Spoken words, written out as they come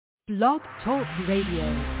Blog Talk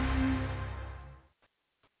Radio.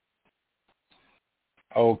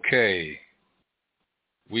 Okay,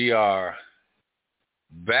 we are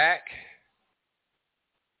back.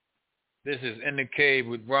 This is In the Cave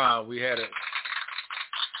with Ron. We had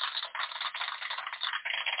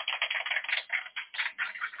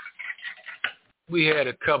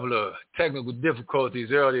a couple of technical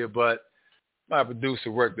difficulties earlier, but my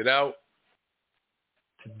producer worked it out.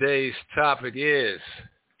 Today's topic is,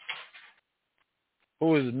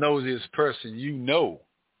 who is the nosiest person you know?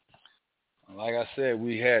 Like I said,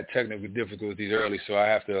 we had technical difficulties early, so I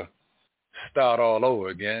have to start all over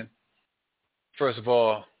again. First of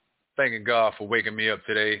all, thanking God for waking me up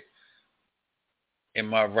today in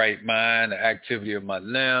my right mind, the activity of my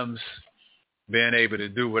limbs, being able to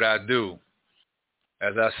do what I do.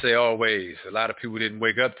 As I say always, a lot of people didn't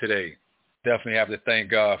wake up today. Definitely have to thank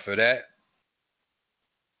God for that.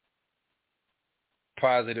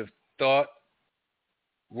 Positive thought,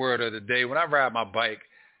 word of the day. When I ride my bike,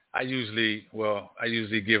 I usually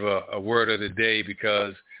give a word of the day,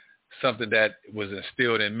 because something that was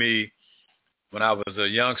instilled in me when I was a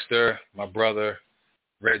youngster. My brother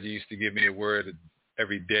Reggie used to give me a word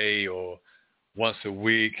every day or once a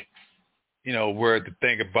week, a word to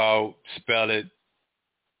think about, spell it,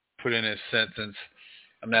 put in a sentence.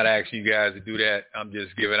 I'm not asking you guys to do that. I'm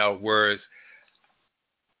just giving out words.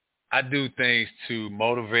 I do things to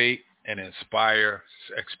motivate and inspire,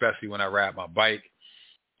 especially when I ride my bike.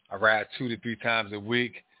 I ride 2 to 3 times a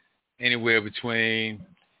week, anywhere between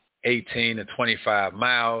 18 to 25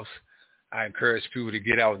 miles. I encourage people to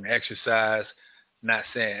get out and exercise. Not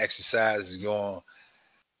saying exercise is going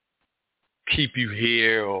to keep you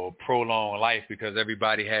here or prolong life, because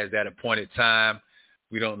everybody has that appointed time.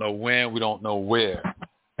 We don't know when, we don't know where.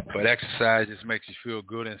 But exercise just makes you feel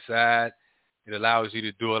good inside. It allows you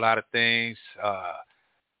to do a lot of things,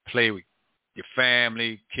 play with your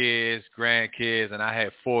family, kids, grandkids, and I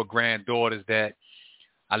have 4 granddaughters that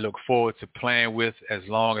I look forward to playing with as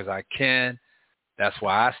long as I can. That's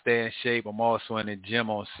why I stay in shape. I'm also in the gym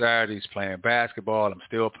on Saturdays playing basketball. I'm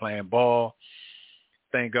still playing ball.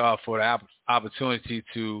 Thank God for the opportunity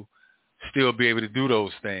to still be able to do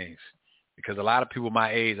those things, because a lot of people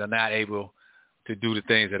my age are not able to do the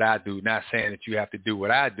things that I do. Not saying that you have to do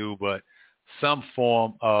what I do, but some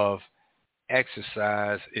form of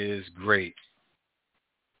exercise is great.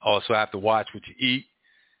 Also, have to watch what you eat,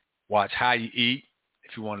 watch how you eat.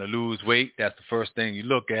 If you want to lose weight, that's the first thing you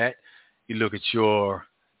look at. You look at your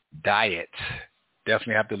diet.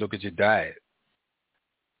 Definitely have to look at your diet.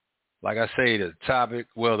 Like I say, the topic,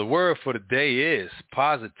 the word for the day is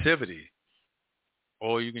positivity.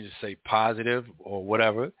 Or you can just say positive or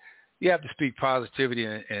whatever. You have to speak positivity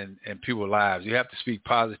in people's lives. You have to speak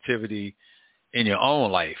positivity in your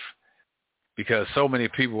own life, because so many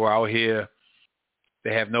people are out here,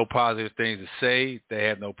 they have no positive things to say. They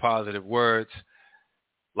have no positive words.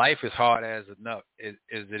 Life is hard as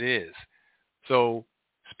it is. So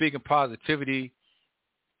speaking positivity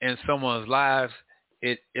in someone's lives,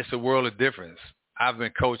 it's a world of difference. I've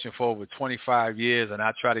been coaching for over 25 years, and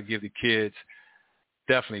I try to give the kids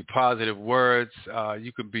definitely positive words.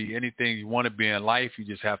 You can be anything you want to be in life. You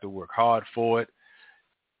just have to work hard for it.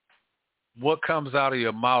 What comes out of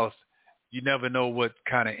your mouth, you never know what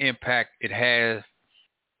kind of impact it has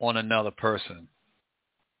on another person.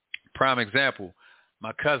 Prime example,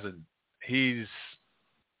 my cousin, he's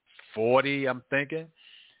 40, I'm thinking.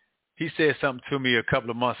 He said something to me a couple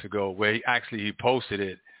of months ago where he posted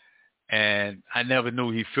it, and I never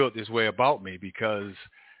knew he felt this way about me, because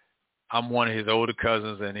I'm one of his older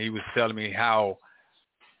cousins, and he was telling me how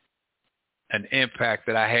an impact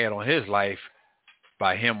that I had on his life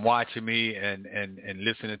by him watching me and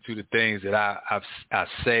listening to the things that I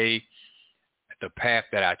say, the path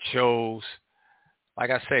that I chose. Like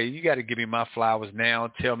I say, you got to give me my flowers now.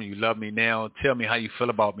 Tell me you love me now. Tell me how you feel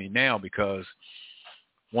about me now, because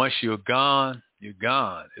once you're gone, you're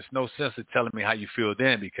gone. It's no sense of telling me how you feel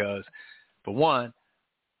then, because, for one,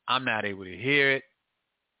 I'm not able to hear it.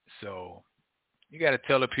 So you got to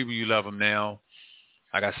tell the people you love them now.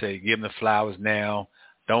 Like I say, give them the flowers now.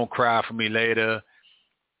 Don't cry for me later.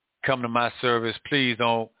 Come to my service. Please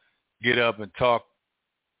don't get up and talk.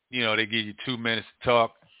 They give you 2 minutes to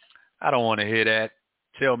talk. I don't want to hear that.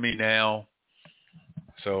 Tell me now.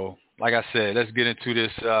 So, like I said, let's get into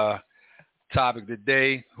this topic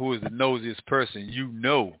today. Who is the nosiest person you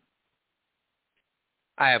know?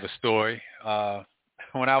 I have a story.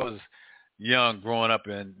 When I was young, growing up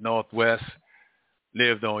in Northwest,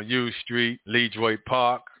 lived on U Street, LeDroit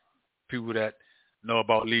Park. People that know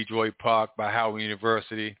about LeDroit Park by Howard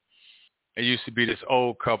University. It used to be this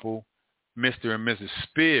old couple, Mr. and Mrs.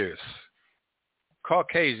 Spears,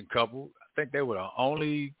 Caucasian couple. I think they were the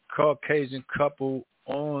only Caucasian couple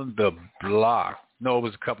on the block. No, it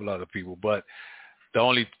was a couple other people, but the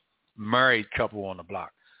only married couple on the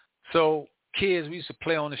block. So kids, we used to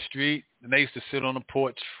play on the street, and they used to sit on the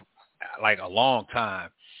porch like a long time.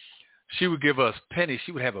 She would give us pennies.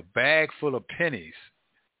 She would have a bag full of pennies,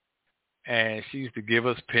 and she used to give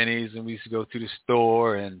us pennies, and we used to go to the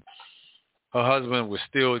store, and her husband was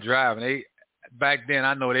still driving. Back then,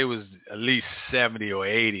 I know they was at least 70 or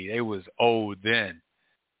 80. They was old then.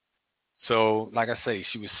 So, like I say,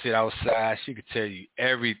 she would sit outside. She could tell you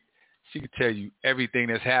everything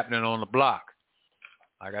that's happening on the block.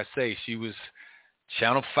 Like I say, she was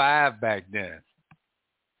Channel 5 back then.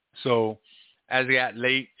 So, as it got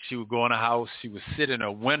late, she would go in the house. She would sit in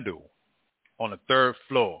her window on the third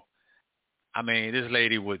floor. I mean, this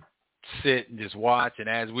lady would sit and just watch, and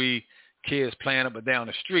as we kids playing up and down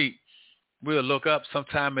the street, we'll look up.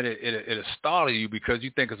 Sometime it'll startle you because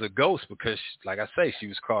you think it's a ghost because, like I say, she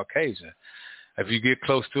was Caucasian. If you get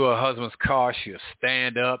close to her husband's car, she'll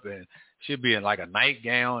stand up, and she'll be in like a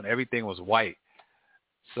nightgown. Everything was white.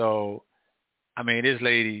 So, I mean, this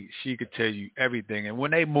lady, she could tell you everything. And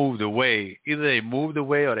when they moved away, either they moved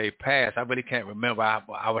away or they passed. I really can't remember.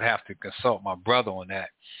 I would have to consult my brother on that.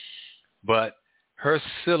 But her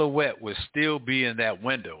silhouette would still be in that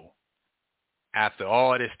window. After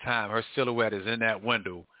all this time, her silhouette is in that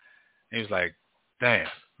window. And he was like, damn,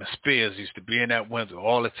 Miss Spears used to be in that window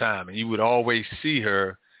all the time. And you would always see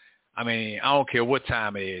her. I mean, I don't care what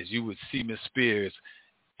time it is. You would see Miss Spears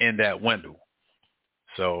in that window.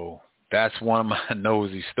 So that's one of my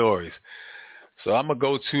nosy stories. So I'm going to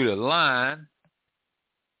go to the line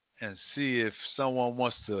and see if someone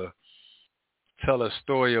wants to tell a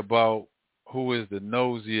story about who is the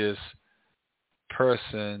nosiest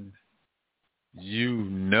person you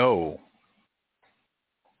know.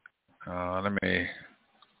 All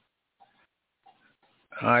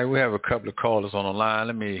right, we have a couple of callers on the line.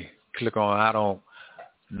 Let me click on, I don't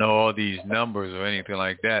know all these numbers or anything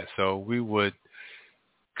like that. So we would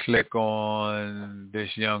click on this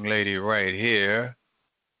young lady right here.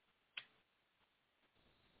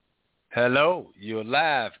 Hello, you're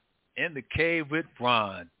live in the cave with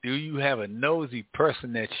Ron. Do you have a nosy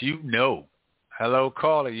person that you know? Hello,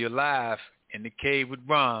 caller, you're live in the cave with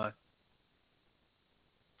Ron.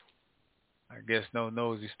 I guess no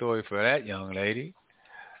nosy story for that young lady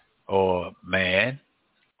or man.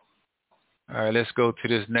 All right, let's go to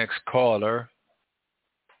this next caller.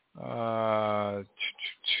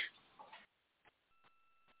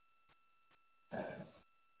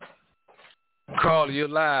 Caller, you're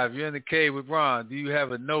live. You're in the cave with Ron. Do you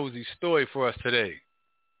have a nosy story for us today?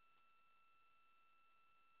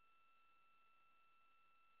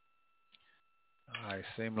 All right,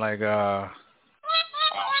 seem like caller,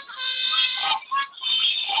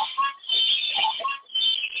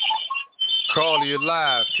 you're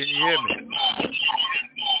live. Can you hear me?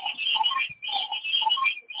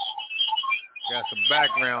 Got some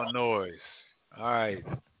background noise. All right.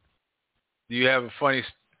 Do you have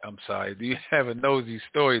do you have a nosy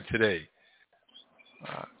story today?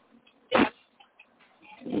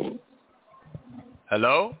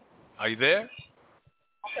 Hello? Are you there?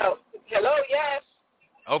 Hello, yes.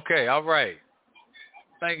 Okay, all right.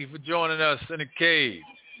 Thank you for joining us in the cave.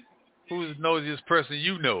 Who's the nosiest person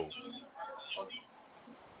you know?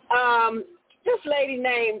 This lady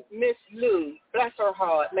named Miss Lou, bless her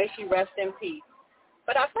heart, may she rest in peace.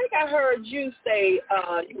 But I think I heard you say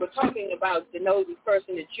you were talking about the nosy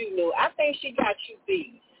person that you knew. I think she got you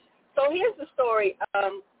beat. So here's the story.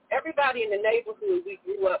 Everybody in the neighborhood we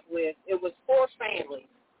grew up with, it was 4 families,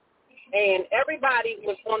 and everybody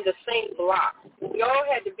was on the same block. We all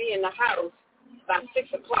had to be in the house by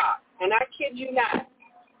 6 o'clock, and I kid you not,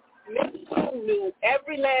 Miss Lou knew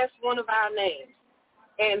every last one of our names.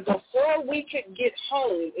 And before we could get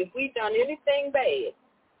home, if we done anything bad,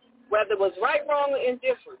 whether it was right, wrong, or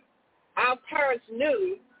indifferent, our parents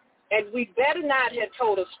knew, and we better not have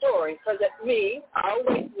told a story, because I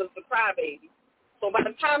always was the crybaby. So by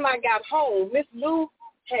the time I got home, Miss Lou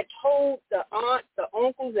had told the aunts, the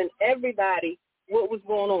uncles, and everybody what was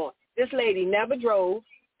going on. This lady never drove.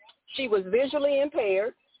 She was visually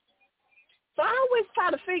impaired. So I always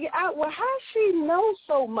try to figure out, well, how she knows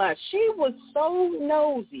so much? She was so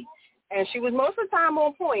nosy, and she was most of the time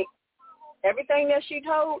on point. Everything that she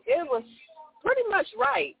told, it was pretty much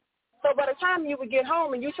right. So by the time you would get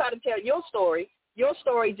home and you try to tell your story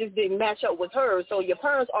just didn't match up with hers, so your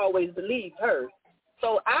parents always believed her.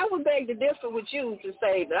 So I would beg to differ with you to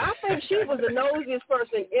say that I think she was the nosiest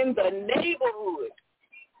person in the neighborhood.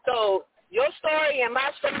 So your story and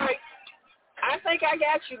my story, I think I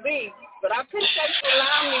got you beat, but I appreciate you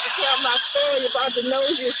allowing me to tell my story about the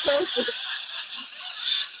nosy person.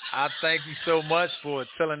 I thank you so much for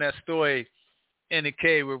telling that story in the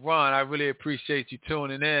cave with Ron. I really appreciate you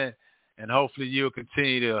tuning in, and hopefully you'll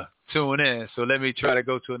continue to tune in. So let me try to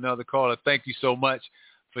go to another caller. Thank you so much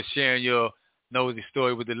for sharing your nosy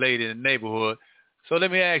story with the lady in the neighborhood. So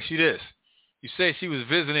let me ask you this. You say she was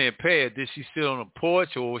visiting impaired. Did she sit on the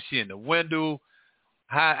porch or was she in the window?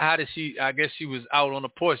 How did she, I guess she was out on the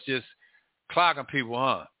porch just clocking people,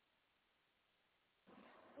 huh?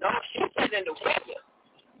 No, she sat in the window,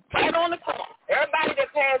 right on the corner. Everybody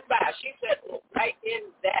that passed by, she sat right in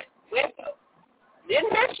that window.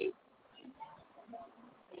 Didn't hurt you.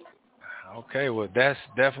 Okay, well, that's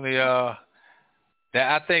definitely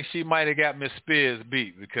that I think she might have got Miss Spears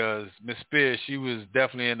beat because Miss Spears, she was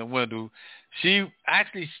definitely in the window. She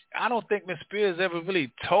actually, I don't think Miss Spears ever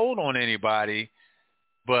really told on anybody,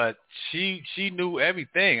 but she knew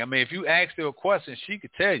everything. I mean, if you asked her a question, she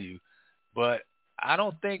could tell you, but I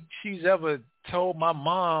don't think she's ever told my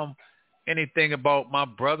mom anything about my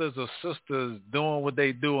brothers or sisters doing what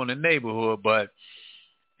they do in the neighborhood. But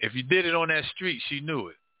if you did it on that street, she knew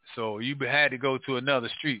it. So you had to go to another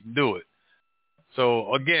street and do it.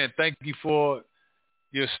 So, again, thank you for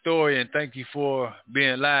your story and thank you for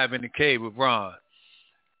being live in the cave with Ron.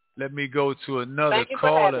 Let me go to another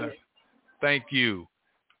caller. Thank you.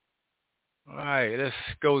 All right, let's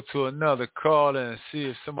go to another caller and see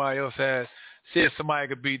if somebody else see if somebody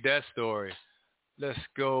could beat that story. Let's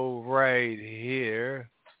go right here.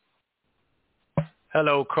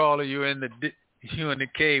 Hello, caller. You're in the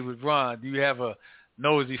cave with Ron. Do you have a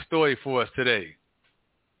nosy story for us today?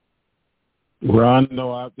 Ron,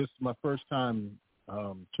 no, this is my first time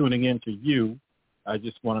tuning in to you. I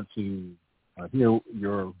just wanted to hear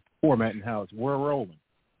your format and how we're rolling.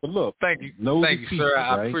 But look, thank you, people, sir.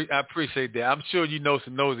 Right? I appreciate that. I'm sure you know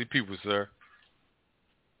some nosy people, sir.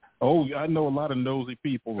 Oh, I know a lot of nosy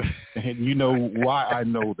people, and you know why I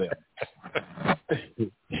know them.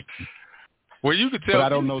 Well, you could tell. But I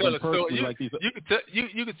don't know them personally.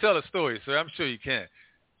 You could tell a story, sir. I'm sure you can.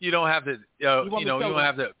 You don't have to, you don't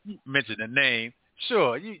have to mention the name.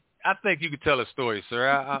 Sure, I think you could tell a story,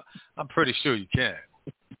 sir. I'm pretty sure you can.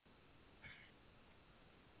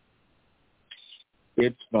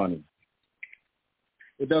 It's funny.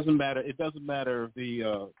 It doesn't matter. It doesn't matter if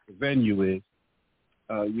the venue is.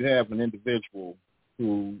 You have an individual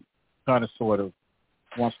who kind of sort of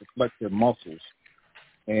wants to flex their muscles,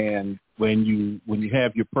 and when you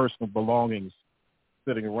have your personal belongings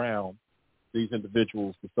sitting around, these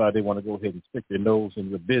individuals decide they want to go ahead and stick their nose in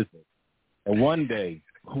your business. And one day,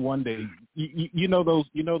 you know those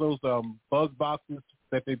bug boxes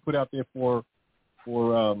that they put out there for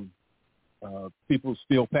people to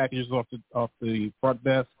steal packages off the front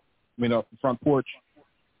desk. Off the front porch.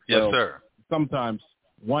 Yes, sir. Sometimes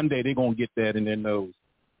one day they're gonna get that in their nose.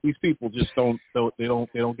 These people just don't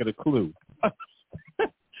get a clue.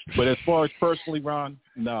 But as far as personally, Ron,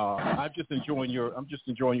 no, I'm just enjoying your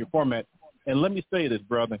format. And let me say this,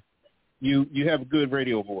 brother, you have a good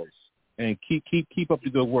radio voice, and keep up the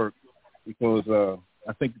good work because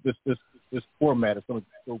I think this format is going to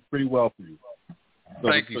go pretty well for you. So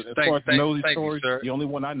thank you. As far as the nosy stories, you, the only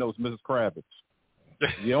one I know is Mrs. Kravitz.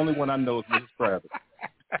 The only one I know is Mrs. Kravitz.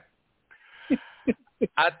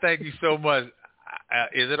 I thank you so much.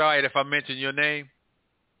 Is it all right if I mention your name?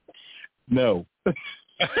 No.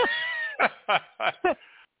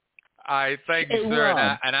 All right, thank you, hey, sir.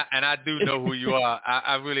 Ron. And I do know who you are.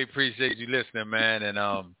 I really appreciate you listening, man.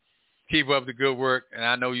 And keep up the good work. And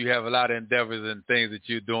I know you have a lot of endeavors and things that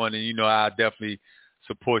you're doing. And, I definitely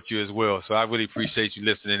support you as well. So I really appreciate you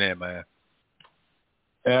listening in, man.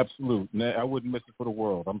 Absolutely. I wouldn't miss it for the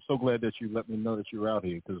world. I'm so glad that you let me know that you're out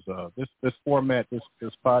here because this format, this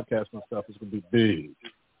podcast and stuff is going to be big.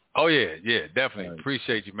 Oh, yeah, definitely. Right.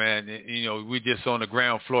 Appreciate you, man. We're just on the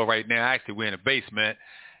ground floor right now. Actually, we're in the basement.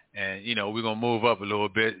 And, we're going to move up a little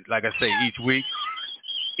bit. Like I say,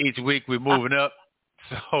 each week we're moving up.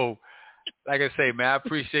 So, like I say, man, I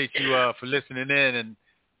appreciate you for listening in, and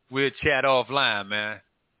we'll chat offline, man.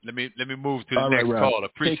 Let me move to the next caller.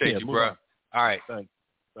 Appreciate you, bro. All right. Thanks.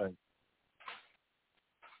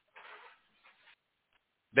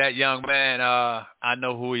 That young man, I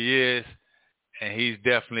know who he is, and he's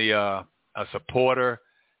definitely a supporter,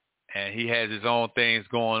 and he has his own things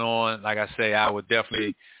going on. Like I say, I would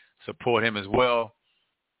definitely support him as well.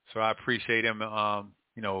 So I appreciate him,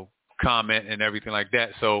 comment and everything like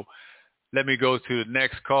that. So let me go to the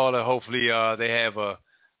next caller. Hopefully they have a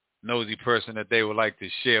nosy person that they would like to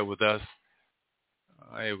share with us.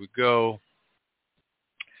 Here we go.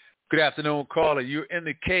 Good afternoon, caller. You're in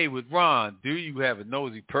the K with Ron. Do you have a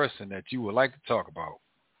nosy person that you would like to talk about?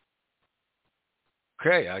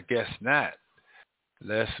 Okay, I guess not.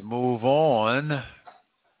 Let's move on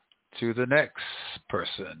to the next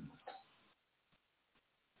person.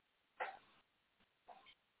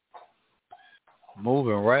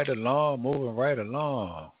 Moving right along.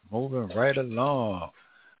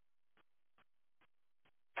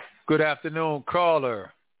 Good afternoon,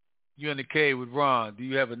 caller. You're in the K with Ron. Do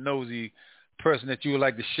you have a nosy person that you would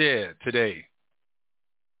like to share today?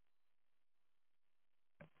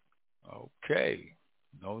 Okay.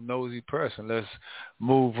 No nosy person. Let's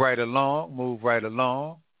move right along.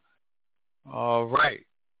 All right.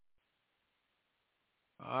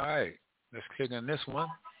 Let's click on this one.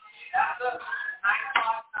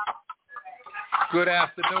 Good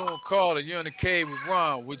afternoon, caller. You're in the K with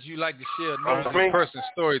Ron. Would you like to share a nosy person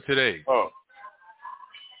story today?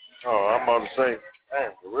 I'm about to say,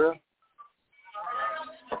 damn, for real?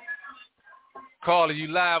 Caller, you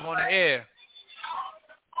live on the air.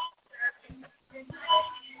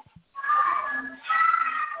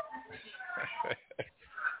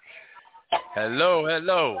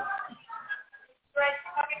 Hello.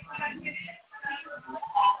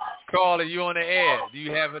 Caller, you on the air. Do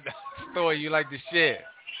you have a story you like to share?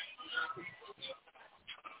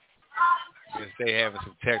 Guess they having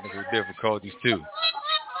some technical difficulties too.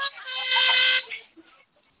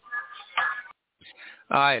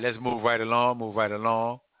 All right, let's move right along.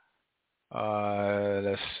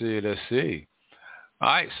 Let's see. All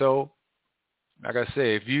right, so like I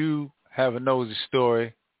said, if you have a nosy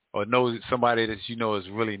story or nosy somebody that you know is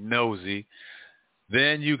really nosy,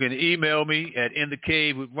 then you can email me at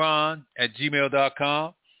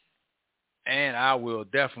inthecavewithron@gmail.com, and I will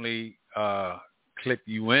definitely click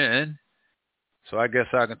you in. So I guess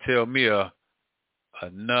I can tell me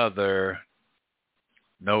another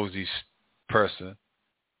nosy person.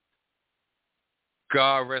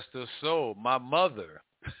 God rest her soul, my mother.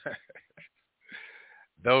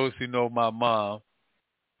 Those who know my mom,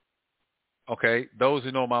 those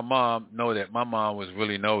who know my mom know that my mom was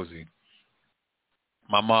really nosy.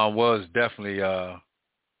 My mom was definitely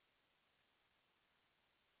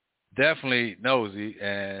nosy,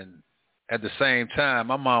 and at the same time,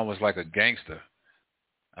 my mom was like a gangster.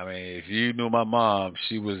 I mean, if you knew my mom,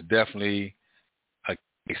 she was definitely a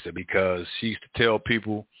gangster because she used to tell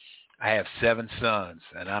people, I have 7 sons,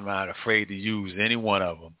 and I'm not afraid to use any one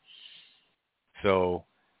of them. So,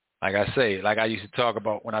 like I say, like I used to talk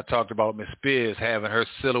about when I talked about Miss Spears having her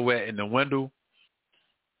silhouette in the window,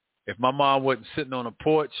 if my mom wasn't sitting on the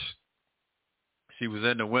porch, she was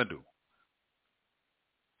in the window.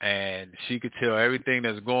 And she could tell everything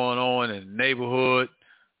that's going on in the neighborhood,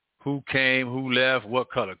 who came, who left, what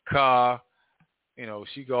color car. You know,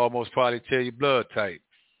 she could almost probably tell you blood type.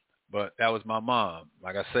 But that was my mom.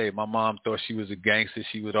 Like I say, my mom thought she was a gangster.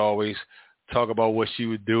 She would always talk about what she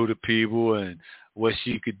would do to people and what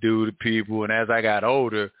she could do to people. And as I got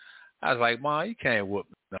older, I was like, Mom, you can't whoop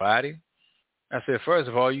nobody. I said, first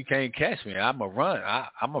of all, you can't catch me. I'm going to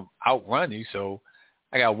outrun you. So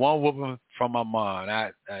I got one whooping from my mom.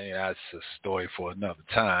 That's a story for another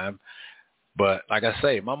time. But like I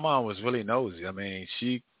say, my mom was really nosy. I mean,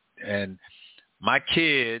 and my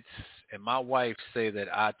kids and my wife say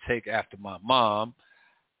that I take after my mom.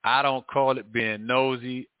 I don't call it being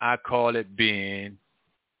nosy. I call it being,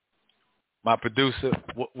 my producer,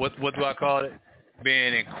 what do I call it?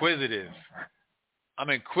 Being inquisitive. I'm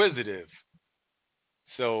inquisitive.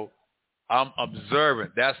 So I'm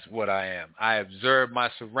observant. That's what I am. I observe my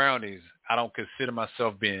surroundings. I don't consider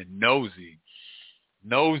myself being nosy.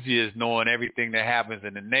 Nosy is knowing everything that happens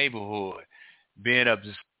in the neighborhood. Being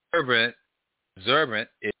observant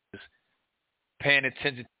is paying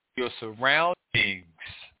attention to your surroundings.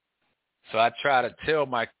 So I try to tell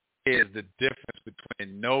my kids the difference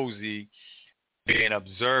between nosy and being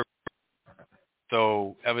observant.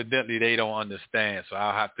 So evidently they don't understand. So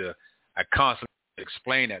I constantly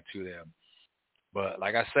explain that to them. But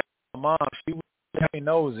like I said, my mom, she was very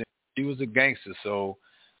nosy. She was a gangster, so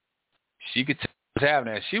she could tell what was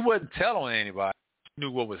happening. She wasn't telling anybody. She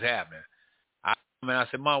knew what was happening. I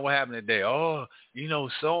said, Mom, what happened today? Oh,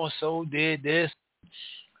 so-and-so did this.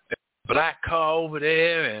 Black car over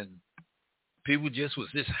there, and people was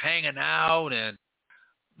just hanging out, and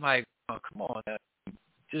I'm like, oh, come on,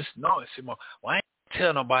 just know it. Well, I ain't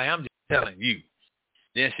telling nobody. I'm just telling you.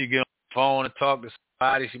 Then she get on the phone and talk to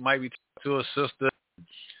somebody. She might be talking to a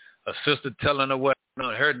sister telling her what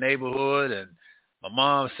happened in her neighborhood, and my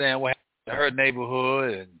mom saying what happened in her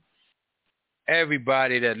neighborhood, and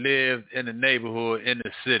everybody that lived in the neighborhood in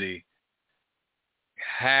the city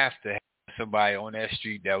have to have somebody on that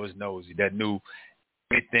street that was nosy, that knew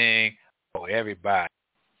everything or everybody.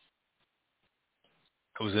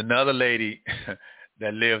 There was another lady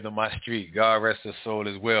that lived on my street, God rest her soul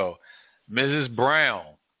as well, Mrs. Brown.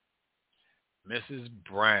 Mrs.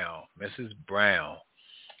 Brown.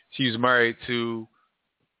 She was married to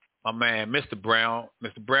my man, Mr. Brown.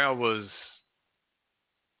 Mr. Brown was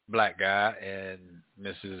black guy, and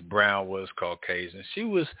Mrs. Brown was Caucasian. She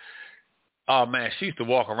was, oh man, she used to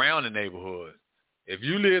walk around the neighborhood. If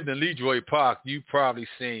you lived in Leroy Park, you probably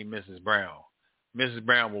seen Mrs. Brown. Mrs.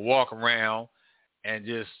 Brown would walk around and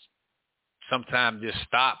just sometimes just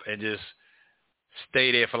stop and just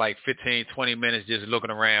stay there for like 15, 20 minutes just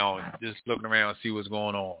looking around, see what's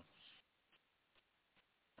going on.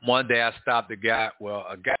 One day I stopped a guy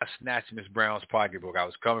snatched Miss Brown's pocketbook. I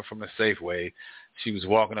was coming from a Safeway. She was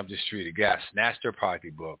walking up the street. A guy snatched her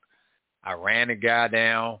pocketbook. I ran the guy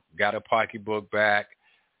down, got her pocketbook back.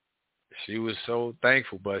 She was so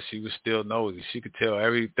thankful, but she was still nosy. She could tell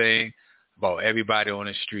everything about everybody on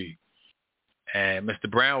the street. And Mr.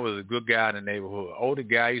 Brown was a good guy in the neighborhood. Older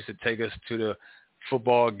guy, used to take us to the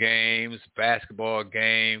football games, basketball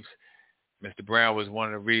games. Mr. Brown was one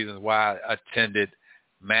of the reasons why I attended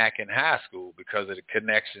Mackin High School, because of the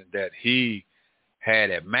connection that he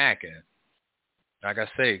had at Mackin. Like I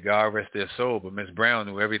say, God rest their soul, but Miss Brown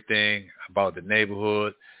knew everything about the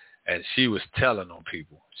neighborhood, and she was telling on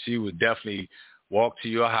people. She would definitely walk to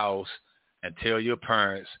your house and tell your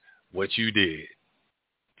parents what you did.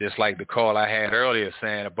 Just like the call I had earlier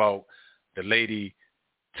saying about the lady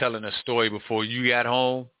telling a story before you got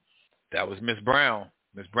home, that was Miss Brown.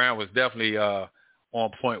 Miss Brown was definitely on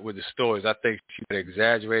point with the stories. I think she would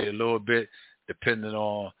exaggerate a little bit depending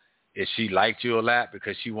on if she liked you a lot,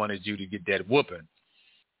 because she wanted you to get that whooping.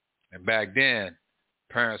 And back then,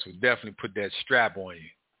 parents would definitely put that strap on you.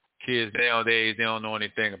 Kids nowadays, they don't know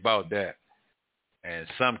anything about that. And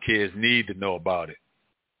some kids need to know about it.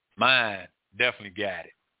 Mine definitely got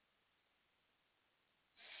it.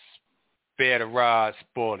 Spare the rod,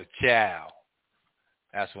 spoil the child.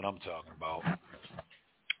 That's what I'm talking about.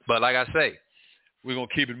 But like I say, we're going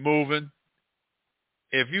to keep it moving.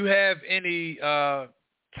 If you have any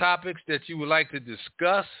topics that you would like to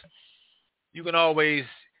discuss, you can always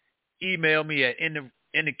email me at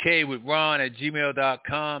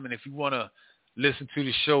indicatewithron@gmail.com. And if you want to listen to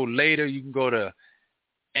the show later, you can go to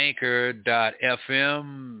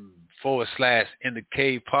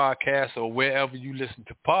anchor.fm/indicate podcast, or wherever you listen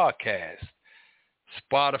to podcasts.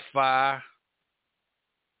 Spotify,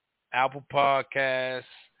 Apple Podcasts,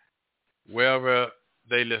 wherever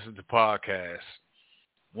they listen to podcasts.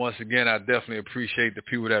 Once again, I definitely appreciate the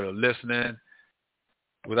people that are listening.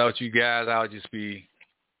 Without you guys, I'll just be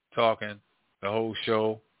talking the whole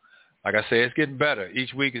show. Like I say, it's getting better.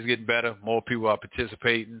 Each week is getting better. More people are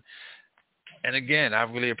participating. And again, I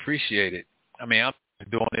really appreciate it. I mean, I'm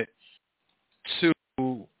doing it to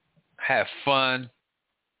have fun,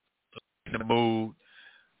 in the mood,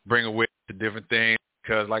 bring awareness to different things.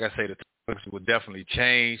 Because like I say, the topics will definitely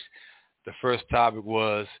change. The first topic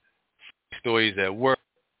was stories at work.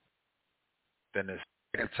 Then the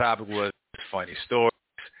second topic was funny stories.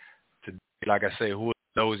 Today, like I say, who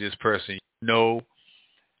knows this person you know?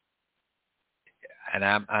 And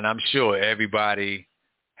I'm sure everybody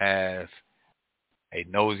has a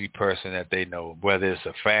nosy person that they know, whether it's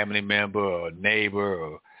a family member or a neighbor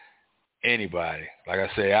or anybody. Like I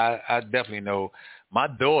say, I definitely know my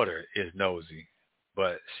daughter is nosy,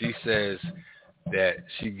 but she says that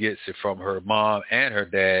she gets it from her mom and her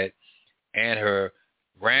dad and her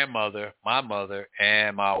grandmother, my mother,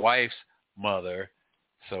 and my wife's mother.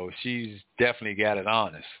 So she's definitely got it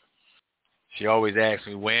honest. She always asks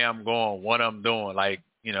me where I'm going, what I'm doing. Like,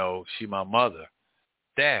 you know, she my mother.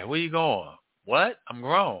 Dad, where you going? What? I'm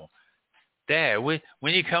grown. Dad, when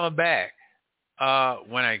you coming back?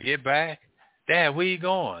 When I get back. Dad, where you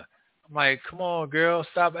going? I'm like, come on, girl,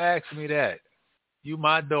 stop asking me that. You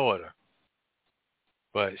my daughter.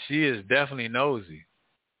 But she is definitely nosy.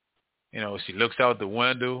 You know, she looks out the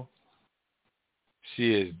window.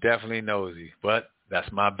 She is definitely nosy. But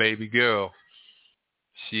that's my baby girl.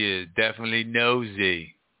 She is definitely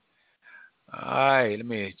nosy. All right, let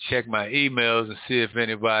me check my emails and see if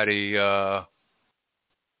anybody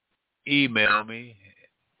email me.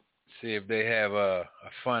 See if they have a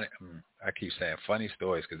funny, I keep saying funny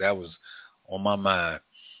stories because that was on my mind.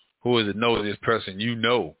 Who is the nosiest person you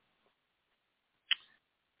know?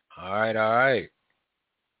 All right.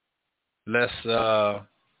 Let's go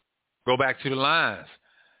back to the lines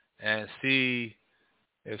and see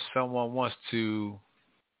if someone wants to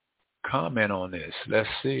comment on this. Let's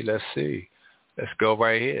see. Let's go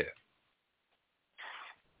right here.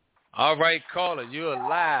 All right, caller, you're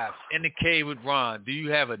live in the cave with Ron. Do you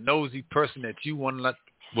have a nosy person that you would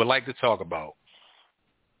like to talk about?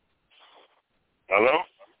 Hello?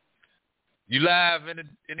 You live in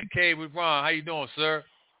the cave with Ron. How you doing, sir?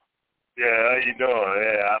 Yeah, how you doing?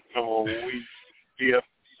 Yeah, I know when we be up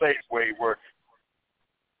Safeway working,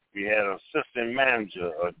 we had an assistant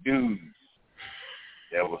manager, a dude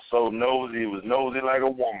that was so nosy. He was nosy like a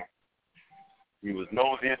woman. He was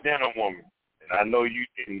nosier than a woman. And I know you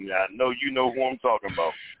know who I'm talking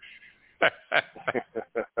about.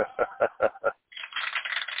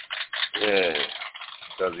 Yeah,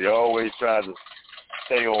 because he always tried to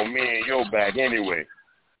stay on me and your back anyway.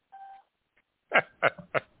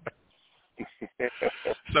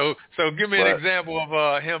 So give me an example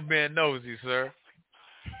of him being nosy, sir.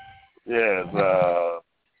 Yes,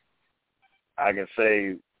 I can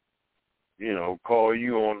say, call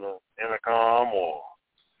you on the intercom or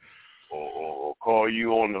call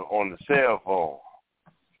you on the cell phone.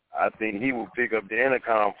 I think he would pick up the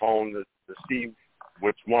intercom phone to see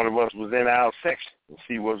which one of us was in our section, to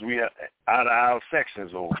see was we out of our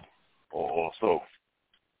sections or so.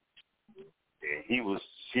 And he was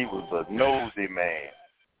a nosy man,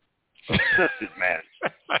 assistant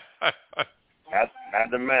manager, not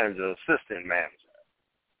the manager, assistant manager.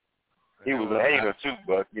 He was a hater too,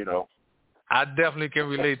 but I definitely can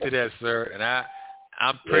relate to that, sir, and I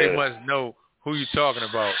pretty much know who you're talking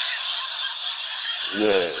about.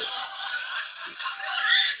 Yeah.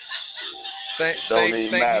 Don't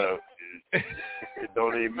even matter. It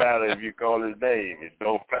don't even matter if you call his name. It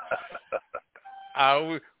don't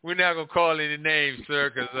matter. We're not gonna call any names,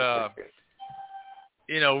 sir, because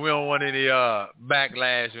we don't want any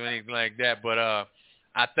backlash or anything like that. But I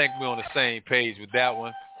think we're on the same page with that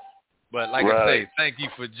one. But like I say, thank you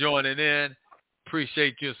for joining in.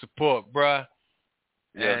 Appreciate your support, bruh.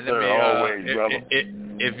 Yes, and sir, always, brother.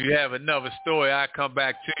 If you have another story, I'll come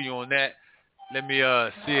back to you on that. Let me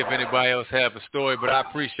see if anybody else have a story, but I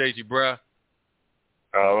appreciate you, bruh.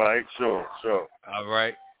 All right, sure. All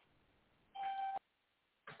right.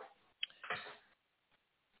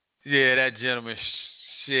 Yeah, that gentleman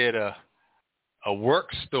shared a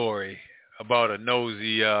work story about a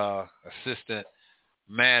nosy assistant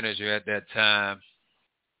manager at that time.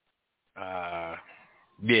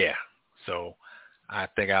 Yeah, so I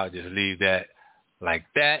think I'll just leave that like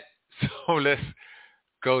that. So let's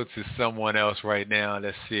go to someone else right now.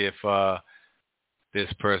 Let's see if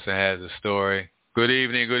this person has a story. Good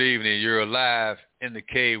evening. You're live in the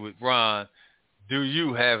cave with Ron. Do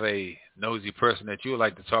you have a nosy person that you would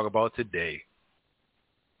like to talk about today?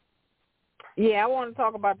 Yeah, I want to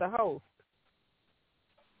talk about the host.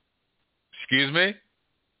 Excuse me?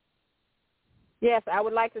 Yes, I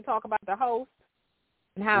would like to talk about the host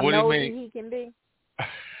and how nosy he can be.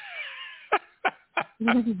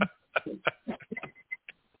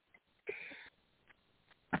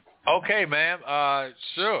 Okay, ma'am.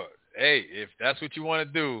 Sure. Hey, if that's what you want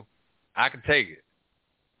to do, I can take it.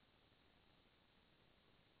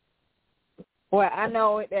 Well, I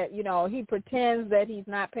know that, he pretends that he's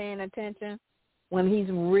not paying attention when he's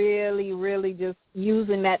really, really just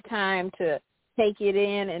using that time to take it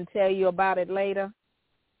in and tell you about it later.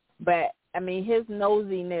 But, his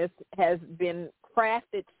nosiness has been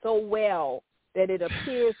crafted so well that it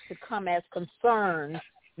appears to come as concern,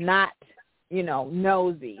 not,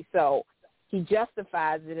 nosy. So he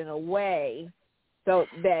justifies it in a way so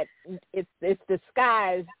that it's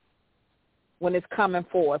disguised when it's coming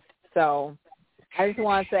forth. So I just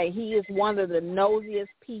want to say he is one of the nosiest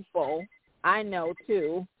people I know,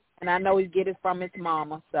 too, and I know he get it from his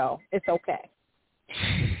mama, so it's okay.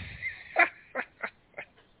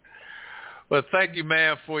 Well, thank you,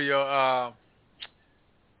 ma'am, for your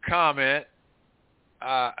comment.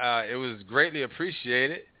 It was greatly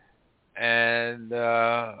appreciated, and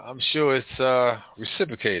I'm sure it's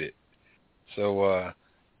reciprocated. So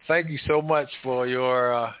thank you so much for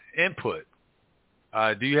your input.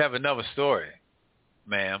 Do you have another story,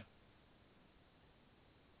 ma'am?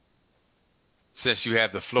 Since you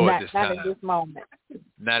have the floor at this time. Not at this moment.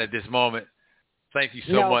 Not at this moment. Thank you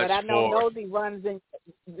so much. But I know nosy runs in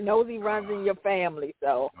your family.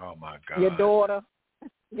 So. Oh my God. Your daughter,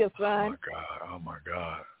 your son. Oh my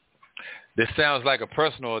God. This sounds like a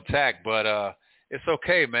personal attack, but it's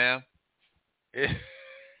okay, ma'am.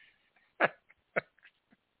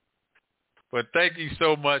 But thank you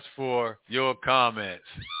so much for your comments.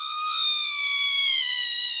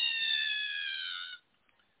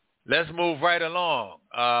 Let's move right along.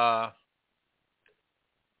 I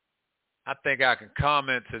think I can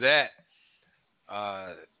comment to that.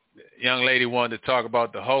 Young lady wanted to talk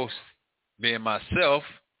about the host being myself.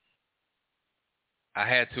 I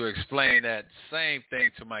had to explain that same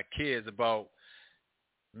thing to my kids about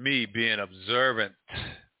me being observant,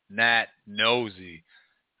 not nosy.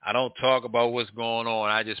 I don't talk about what's going on.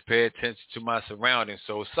 I just pay attention to my surroundings.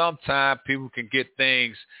 So sometimes people can get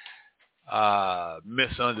things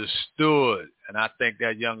misunderstood, and I think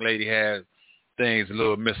that young lady has things a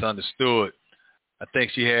little misunderstood. I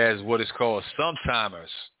think she has what is called sometimers.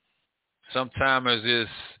 Sometimers is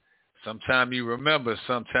sometime you remember,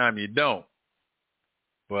 sometime you don't.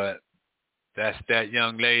 But that's that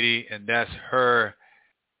young lady, and that's her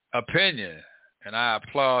opinion, and I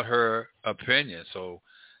applaud her opinion. So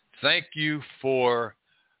thank you for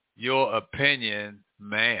your opinion,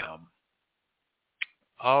 ma'am.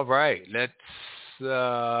 All right, let's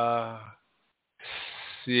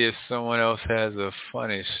see if someone else has a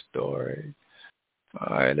funny story.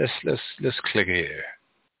 All right, let's click here.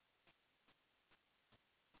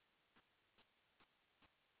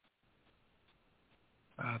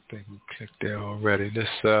 I think we clicked there already.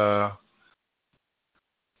 All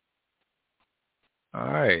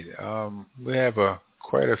right. We have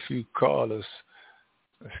quite a few callers.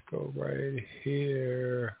 Let's go right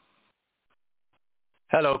here.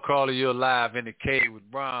 Hello, caller. You're live in the cave with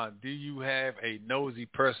Ron. Do you have a nosy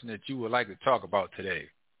person that you would like to talk about today?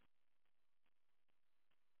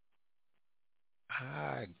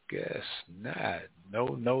 I guess not. No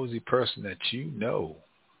nosy person that you know.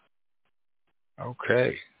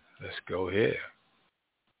 Okay, let's go here.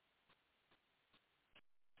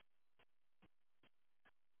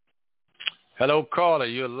 Hello, caller.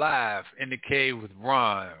 You're live in the cave with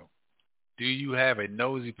Ron. Do you have a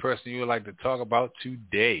nosy person you would like to talk about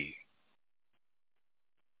today?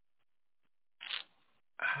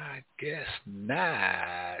 I guess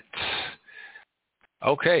not.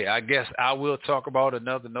 Okay, I guess I will talk about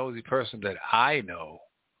another nosy person that I know.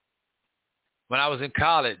 When I was in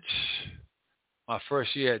college, my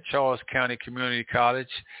first year at Charles County Community College,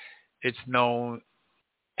 it's known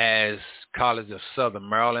as College of Southern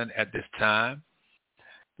Maryland at this time.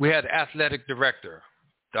 We had athletic director,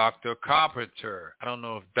 Dr. Carpenter. I don't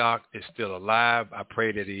know if Doc is still alive. I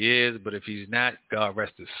pray that he is, but if he's not, God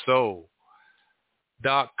rest his soul.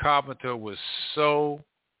 Doc Carpenter was so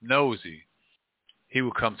nosy. He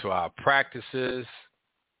would come to our practices.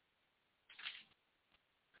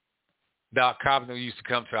 Doc Carpenter used to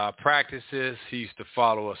come to our practices. He used to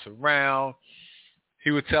follow us around.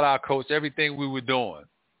 He would tell our coach everything we were doing,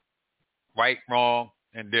 right, wrong,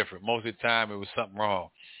 and different. Most of the time it was something wrong.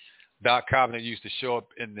 Doc Carpenter used to show up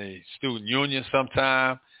in the student union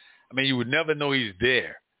sometime. I mean, you would never know he's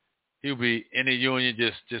there. He would be in the union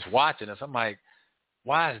just watching us. I'm like,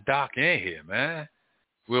 why is Doc in here, man?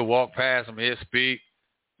 We'll walk past him, he'll speak.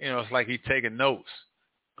 You know, it's like he's taking notes,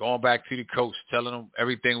 going back to the coach, telling him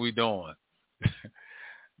everything we're doing.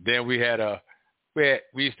 Then we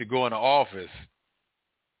used to go in the office,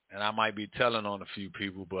 and I might be telling on a few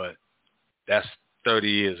people, but that's 30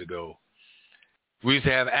 years ago. We used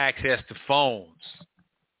to have access to phones,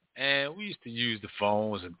 and we used to use the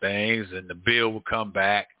phones and things, and the bill would come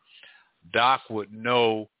back. Doc would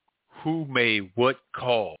know who made what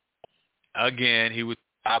call. Again, he was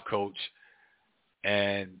our coach,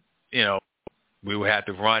 and, you know, we would have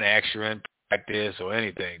to run extra in practice or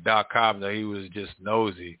anything. Doc Carpenter, he was just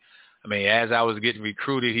nosy. I mean, as I was getting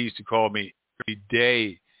recruited, he used to call me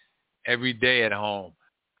every day at home.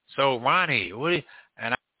 So, Ronnie,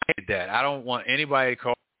 and I hated that. I don't want anybody to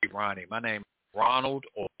call me Ronnie. My name is Ronald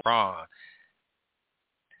or Ron.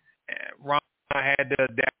 And Ron, I had to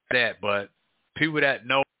adapt that, but people that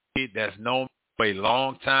know me, that's known me for a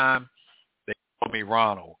long time, they call me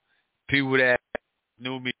Ronald. People that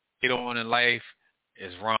knew me later on in life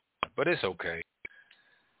is Ron, but it's okay.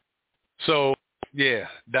 So, yeah,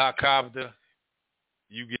 Doc Carpenter,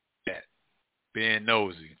 you get that, being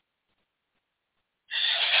nosy.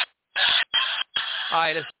 All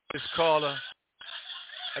right, let's call her.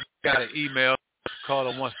 I got an email.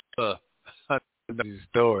 Caller wants to the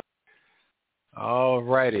story. All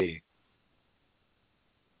righty.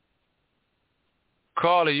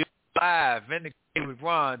 Caller, you're live in the game with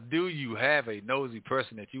Ron. Do you have a nosy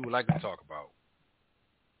person that you would like to talk about?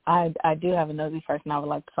 I do have a nosy person I would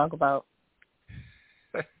like to talk about.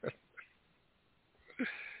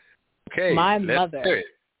 Okay. My let's mother. do it.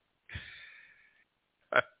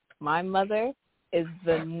 My mother is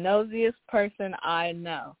the nosiest person I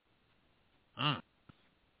know.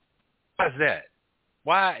 Why's that?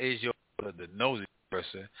 Why is your mother the nosy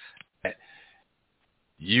person that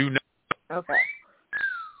you know? Okay.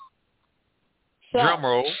 So, drum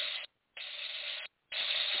roll.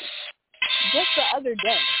 Just the other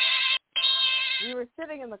day, we were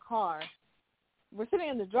sitting in the car. We're sitting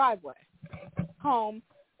in the driveway. home,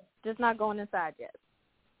 just not going inside yet.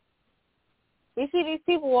 We see these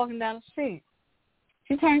people walking down the street.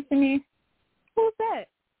 She turns to me, who's that?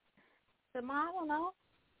 I said, Mom, I don't know.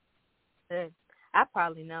 I said, I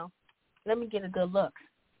probably know. Let me get a good look.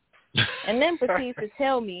 And then proceeds to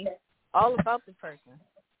tell me all about the person,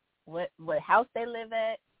 what house they live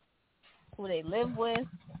at, who they live with,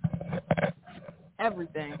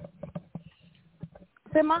 everything. I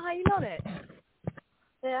said, Mom, how you know that? I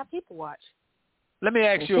said, I people watch. Let me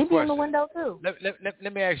ask you a question. She be in the window too.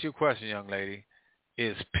 Let me ask you a question, young lady.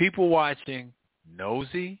 Is people watching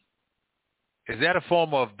nosy? Is that a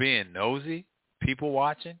form of being nosy? People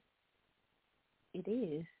watching? It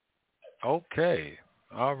is. Okay.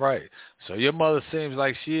 All right. So your mother seems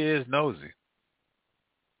like she is nosy.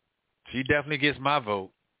 She definitely gets my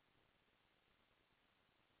vote.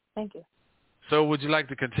 Thank you. So would you like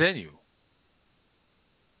to continue?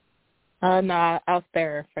 No, I'll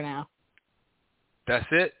spare her for now. That's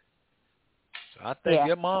it? So I think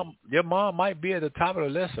your mom might be at the top of the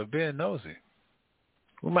list of being nosy.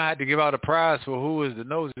 We might have to give out a prize for who is the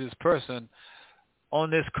nosiest person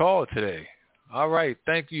on this call today. All right.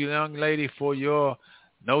 Thank you, young lady, for your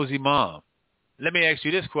nosy mom. Let me ask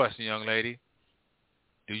you this question, young lady.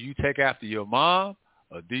 Do you take after your mom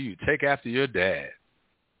or do you take after your dad?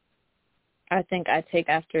 I think I take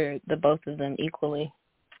after the both of them equally.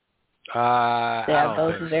 They are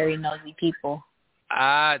both very nosy people.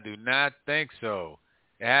 I do not think so.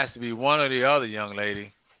 It has to be one or the other, young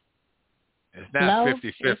lady. It's not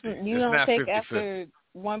 50-50. You don't take after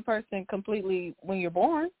one person completely when you're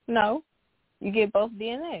born. No. You get both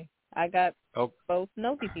DNA. I got both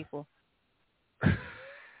nosy people.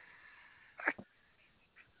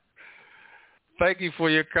 Thank you for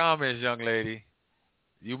your comments, young lady.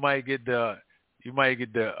 You might get the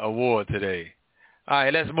award today. All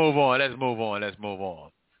right, let's move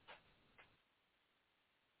on.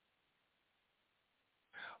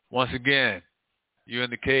 Once again, you're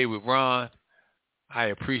in the cave with Ron. I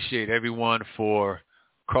appreciate everyone for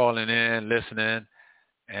calling in, listening,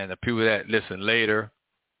 and the people that listen later.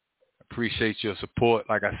 Appreciate your support.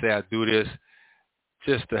 Like I said, I do this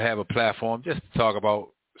just to have a platform, just to talk about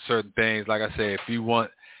certain things. Like I said, if you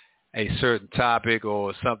want a certain topic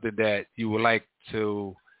or something that you would like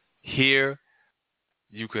to hear,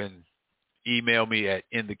 you can email me at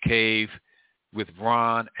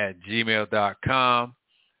intheCaveWithRon@gmail.com.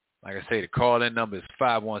 Like I say, the call-in number is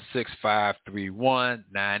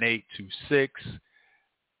 516-531-9826.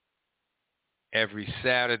 Every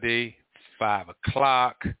Saturday, 5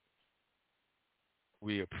 o'clock.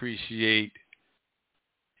 We appreciate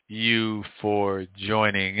you for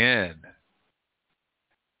joining in.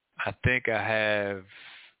 I think I have...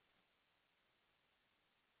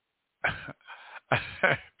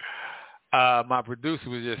 my producer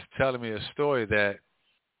was just telling me a story that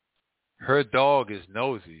her dog is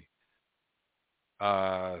nosy.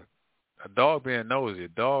 A dog being nosy.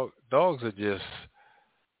 Dogs are just...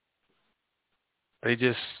 They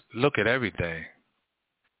just look at everything.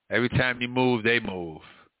 Every time you move, they move.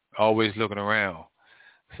 Always looking around.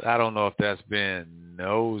 So I don't know if that's being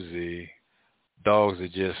nosy. Dogs are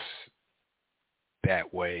just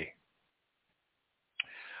that way.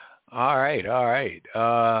 All right.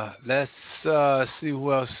 Let's see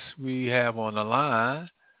who else we have on the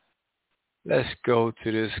line. Let's go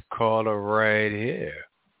to this caller right here.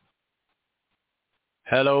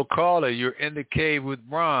 Hello, caller. You're in the cave with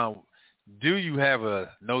Ron. Do you have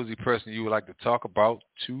a nosy person you would like to talk about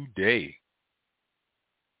today?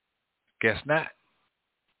 Guess not.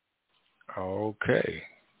 Okay.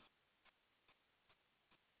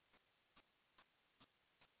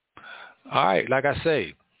 All right. Like I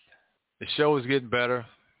say, the show is getting better.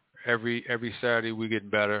 Every Saturday we're getting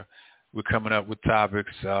better. We're coming up with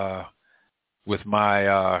topics with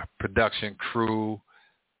my production crew,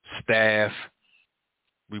 staff.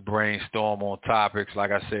 We brainstorm on topics.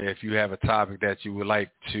 Like I said, if you have a topic that you would like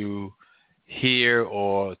to hear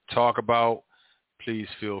or talk about, please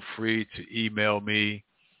feel free to email me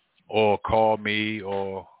or call me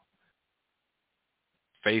or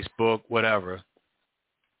Facebook, whatever.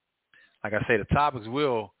 Like I say, the topics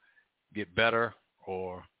will get better,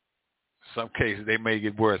 or some cases they may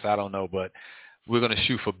get worse. I don't know, but we're going to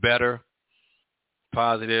shoot for better,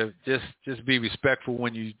 positive. Just be respectful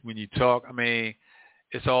when you talk. I mean,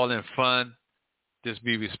 it's all in fun. Just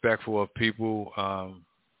be respectful of people.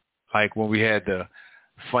 Like when we had the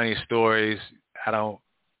funny stories,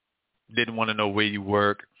 didn't want to know where you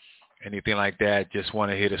work, anything like that. Just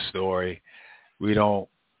want to hear the story. We don't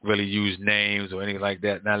really use names or anything like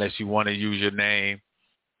that. Not unless you want to use your name,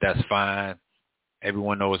 that's fine.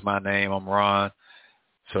 Everyone knows my name. I'm Ron.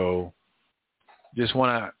 So just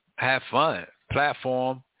want to have fun.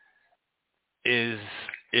 Platform is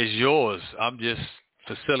yours. I'm just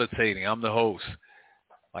facilitating. I'm the host.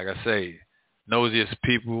 Like I say, Nosiest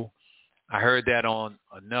People. I heard that on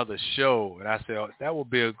another show, and I said, oh, that would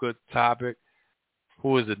be a good topic.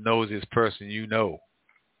 Who is the nosiest person you know?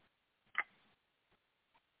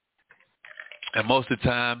 And most of the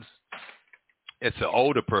times, it's an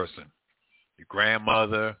older person, your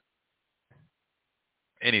grandmother,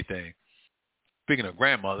 anything. Speaking of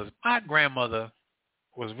grandmothers, my grandmother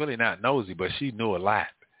was really not nosy, but she knew a lot.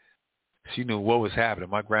 She knew what was happening.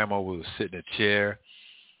 My grandma would sit in a chair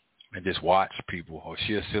and just watch people, or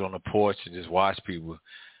she'd sit on the porch and just watch people.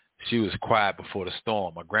 She was quiet before the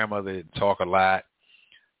storm. My grandmother didn't talk a lot,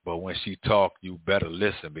 but when she talked, you better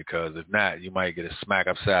listen, because if not, you might get a smack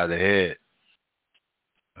upside the head.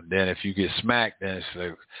 And then if you get smacked, then it's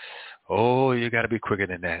like, oh, you got to be quicker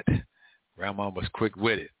than that. Grandma was quick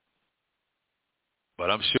with it. But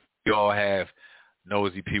I'm sure we all have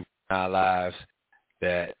nosy people in our lives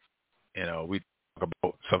that, you know, we talk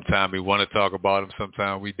about. Sometimes we want to talk about them,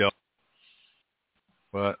 sometimes we don't.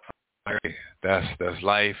 But hey, that's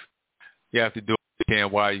life. You have to do what you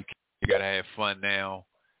can while you can. You got to have fun now.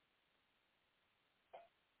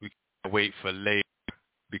 We can't wait for later,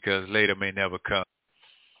 because later may never come.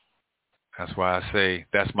 That's why I say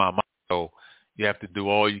that's my motto. You have to do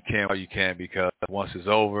all you can while you can, because once it's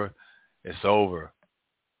over, it's over.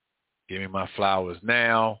 Give me my flowers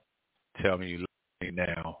now. Tell me you love me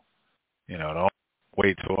now. You know, don't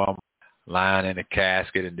wait till I'm lying in a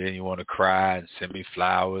casket and then you want to cry and send me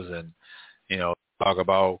flowers and, you know, talk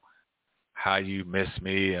about how you miss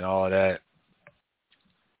me and all that.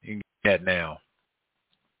 You can get that now.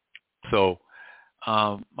 So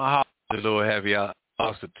my heart is a little heavy. I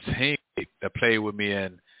lost a teammate that played with me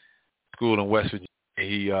in school in West Virginia.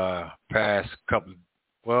 He passed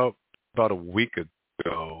about a week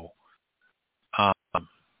ago. I'm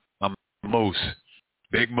Moose,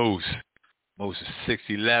 Big Moose. Moose is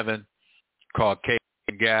 6'11", Caucasian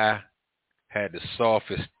guy, had the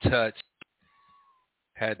softest touch.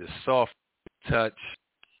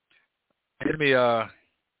 Give me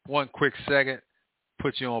one quick second,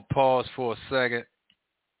 put you on pause for a second.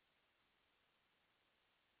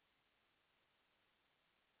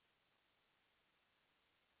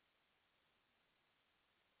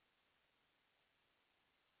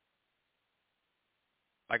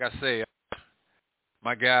 Like I say,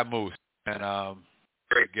 my guy Moose, and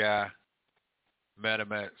great guy. Met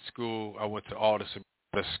him at school. I went to Alderson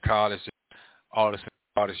College, Alderson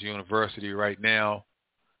University right now.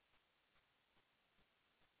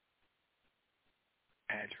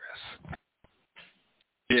 Address.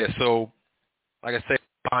 Yeah, so like I say,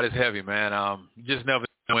 heart is heavy, man. You just never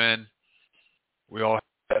know when. We all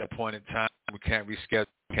have at a point in time. We can't reschedule,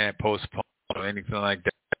 can't postpone or anything like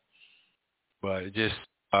that. But it just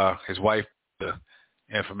his wife put the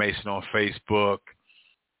information on Facebook.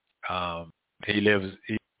 He living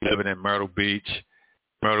in Myrtle Beach.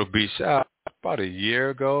 About a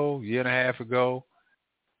year and a half ago.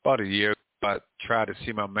 About a year ago, I tried to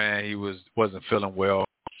see my man. He wasn't feeling well.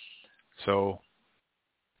 So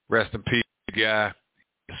rest in peace, guy.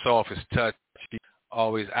 The softest touch. He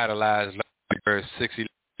always idolized Larry Bird, 6'11".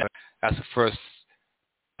 That's the first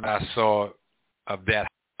I saw of that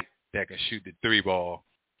height that can shoot the 3-ball.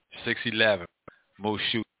 6'11", most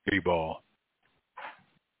shoot 3-ball.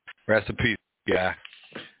 Rest in peace, guy.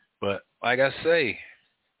 But like I say,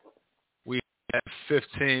 we have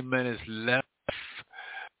 15 minutes left.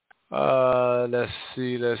 Let's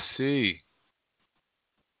see.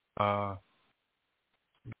 Gotta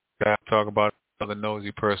talk about another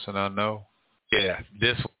nosy person I know. Yeah,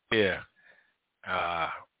 this one here.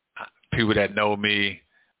 People that know me,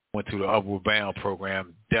 went through the Upward Bound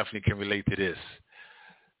program, definitely can relate to this.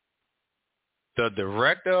 The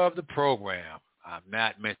director of the program, I'm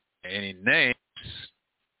not mentioning any names,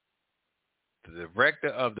 the director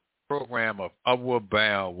of the program of Upward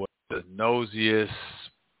Bound was the nosiest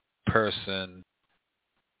person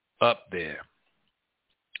up there.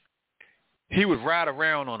 He would ride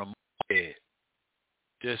around on a moped,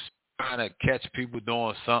 just trying to catch people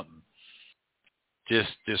doing something.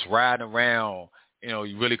 Just riding around. You know,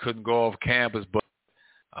 you really couldn't go off campus, but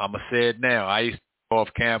I'm going to say it now. I used to go off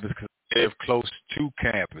campus because I live close to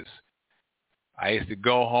campus. I used to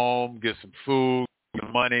go home, get some food, get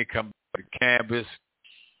money, come back to campus.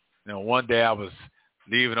 You know, one day I was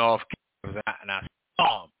leaving off campus, and I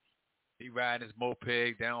saw him. He riding his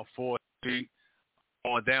moped down 4th Street,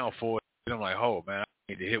 going down 4th Street. I'm like, oh, man, I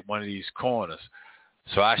need to hit one of these corners.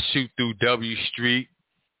 So I shoot through W Street,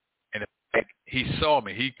 and he saw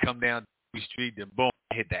me. He come down W Street, then boom,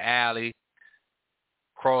 hit the alley.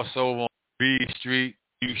 cross over on B Street.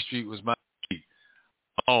 U Street was my street,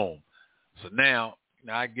 home. So now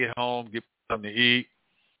I get home, get something to eat,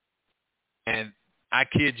 and I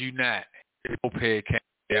kid you not, a moped came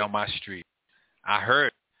down my street. I heard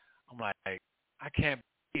it. I'm like, I can't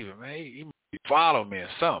believe it, man. He followed me or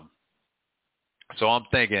something. So I'm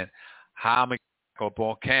thinking, how am I up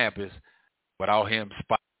on campus without him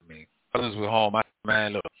spotting me? Others were home. I said,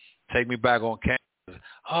 man, look, take me back on campus.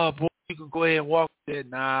 Oh, boy, you can go ahead and walk there.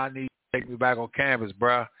 Nah, I need you to take me back on campus,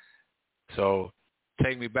 bruh. So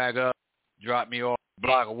take me back up, drop me off a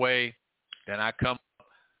block away. Then I come up.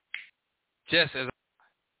 Just as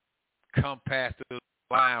I come past the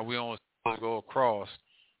line we don't supposed to go across,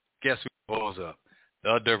 guess who pulls up?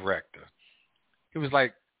 The director. He was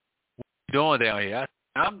like, what you doing down here?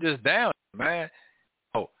 I'm just down here, man.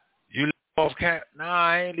 Oh, you leave off campus? Nah,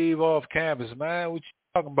 I ain't leave off campus, man. What you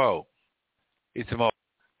talking about? He said,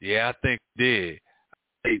 yeah, I think he did.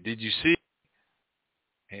 Hey, did you see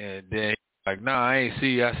it? And then he's like, nah, I ain't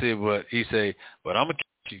see you. I said, but I'm going to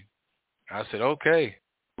catch you. I said, okay.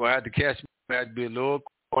 Well, I had to catch me. I had to be a little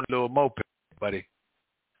moped, buddy.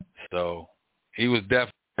 So he was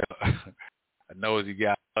definitely a nosy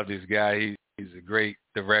guy. I love this guy. He's a great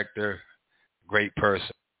director, great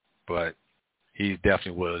person, but he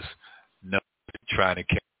definitely was not trying to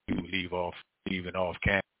catch you leaving off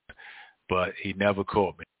campus, but he never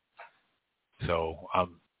caught me. So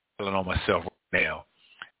I'm feeling on myself right now.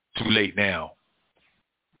 Too late now.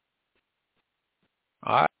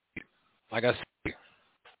 All right. Like I said,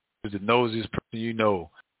 the nosiest person you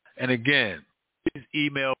know. And again, please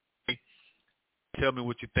email me. Tell me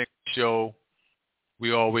what you think of the show.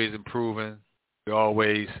 We always improving. We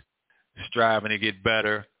always striving to get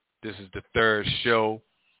better. This is the third show.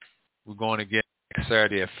 We're going again next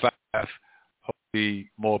Saturday at 5.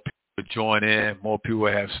 Hopefully more people will join in. More people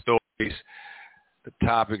will have stories. The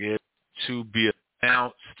topic is to be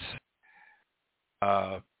announced.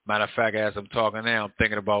 Matter of fact, as I'm talking now, I'm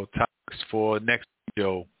thinking about topics for next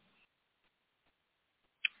show.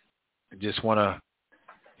 I just want to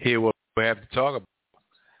hear what we have to talk about.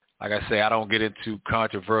 Like I say, I don't get into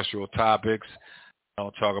controversial topics. I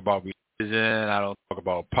don't talk about religion. I don't talk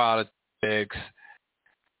about politics.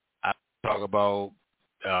 I talk about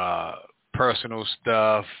personal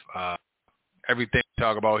stuff. Everything we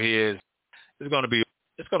talk about here is going to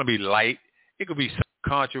be light. It could be some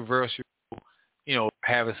controversial,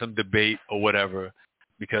 having some debate or whatever,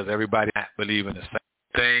 because everybody not believe in the same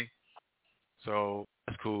thing. So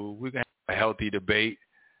that's cool. We can have a healthy debate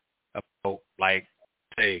about, like,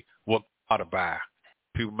 say, what car to buy.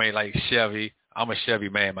 People may like Chevy. I'm a Chevy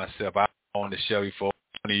man myself. I've owned a Chevy for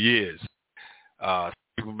 20 years.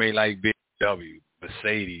 People may like BMW,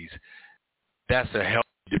 Mercedes. That's a healthy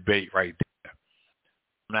debate right there.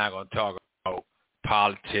 I'm not going to talk about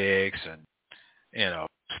politics and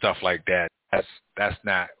stuff like that. That's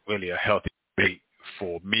not really a healthy debate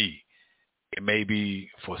for me. It may be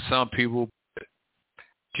for some people, but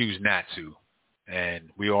choose not to. And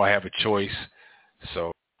we all have a choice,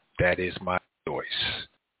 so that is my choice.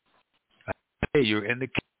 Hey, you're in the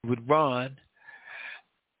Cave with Ron.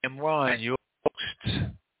 I'm Ron, your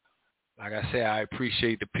host. Like I said, I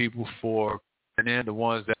appreciate the people for coming in, the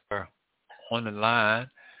ones that are on the line.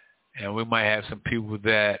 And we might have some people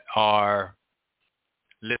that are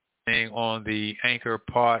listening on the Anchor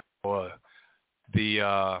part or the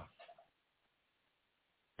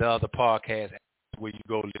other podcast where you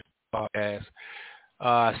go listen to podcasts.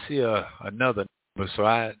 I see another number, so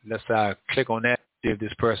let's click on that, see if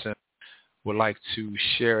this person would like to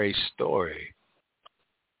share a story.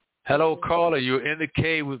 Hello, caller. You're in the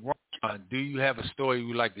Cave with Ron. Do you have a story you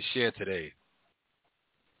would like to share today?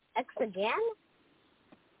 X again?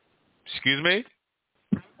 Excuse me?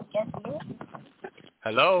 Yes, you.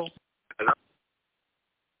 Hello?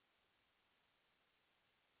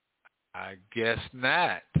 I guess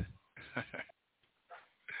not.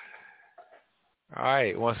 All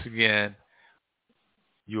right. Once again,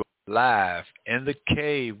 you are live in the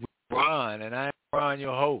Cave with Ron, and I'm Ron,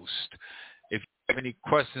 your host. If you have any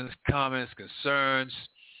questions, comments, concerns,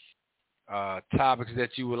 topics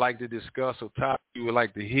that you would like to discuss or topics you would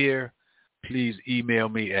like to hear, please email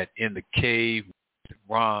me at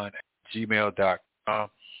inthecaveron@gmail.com.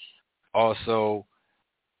 Also,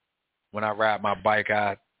 when I ride my bike,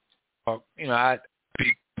 I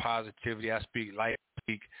speak positivity, I speak life, I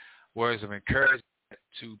speak words of encouragement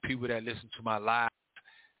to people that listen to my live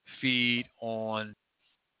feed on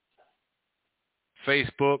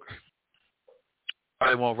Facebook.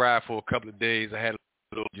 I won't ride for a couple of days. I had a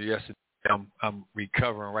little yesterday. I'm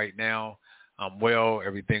recovering right now. I'm well.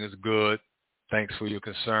 Everything is good. Thanks for your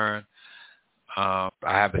concern. I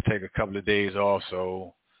have to take a couple of days off,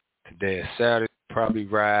 so today is Saturday. Probably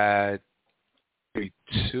ride maybe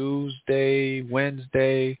Tuesday,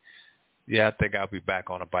 Wednesday. Yeah, I think I'll be back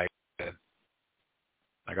on a bike.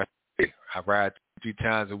 Like I said, I ride 3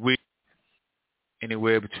 times a week,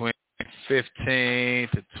 anywhere between 15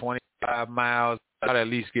 to 25 miles. I'd at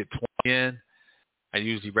least get 20 in. I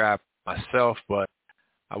usually ride myself, but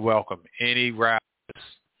I welcome any riders.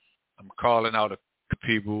 I'm calling out the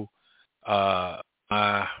people.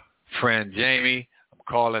 My friend Jamie, I'm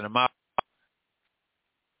calling him out.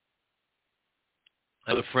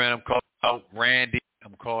 Another friend I'm calling out, Randy.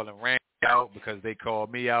 I'm calling Randy out because they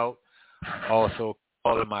called me out. Also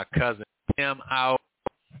calling my cousin Tim out.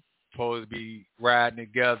 Supposed to be riding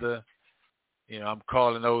together. You know, I'm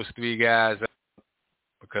calling those 3 guys out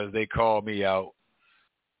because they called me out.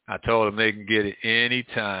 I told them they can get it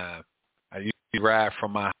anytime. I usually ride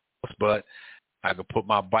from my house, but I can put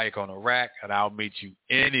my bike on a rack and I'll meet you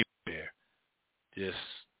anywhere. Just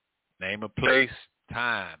name a place,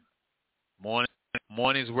 time.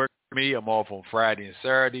 Mornings work for me. I'm off on Friday and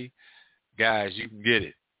Saturday. Guys, you can get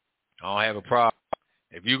it. I don't have a problem.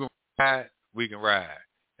 If you can ride, we can ride.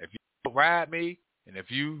 If you don't ride me, and if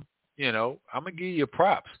you know, I'm going to give you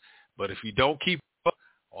props. But if you don't keep up,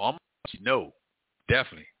 I'm going to let you know.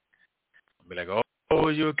 Definitely. I'll be like, oh,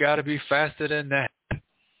 you got to be faster than that.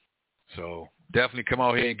 So definitely come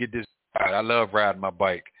out here and get this ride. I love riding my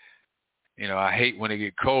bike. You know, I hate when it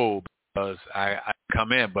get cold because I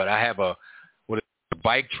come in, but I have a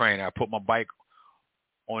bike trainer. I put my bike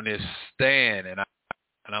on this stand, and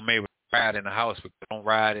I'm able to ride in the house, but I don't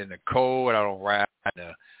ride in the cold. I don't ride in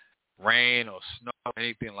the rain or snow or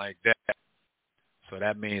anything like that. So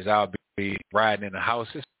that means I'll be riding in the house.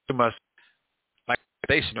 It's pretty much like a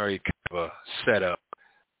stationary kind of a setup.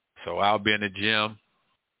 So I'll be in the gym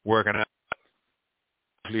working out.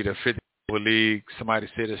 Hopefully the 50 league, somebody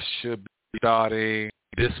said it should be starting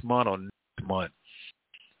this month or next month.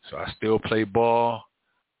 So I still play ball.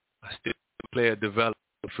 I still play a development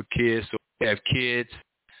for kids. So we have kids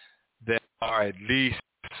that are at least,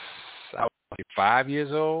 I would say, 5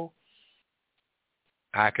 years old.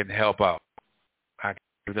 I can help out. I can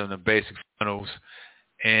give them the basic fundamentals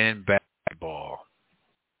and basketball.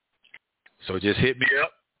 So just hit me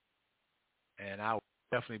up, and I will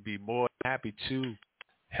definitely be more than happy to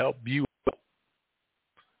help you out.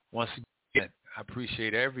 Once again, I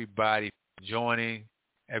appreciate everybody for joining,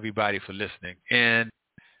 everybody for listening in.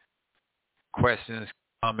 Questions,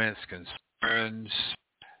 comments, concerns,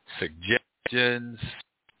 suggestions,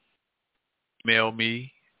 email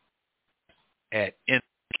me at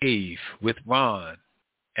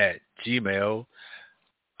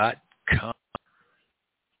incavewithron@gmail.com.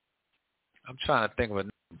 I'm trying to think of a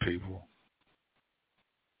name, people.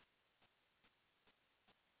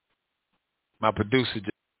 My producer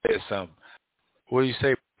just said something. What do you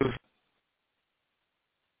say, producer?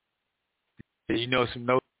 You know some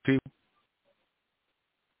notes, people?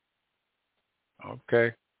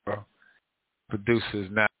 Okay. Well, producer's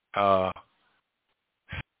not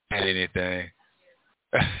saying anything.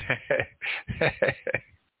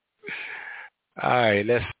 All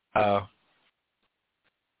right, all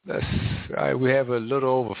right, we have a little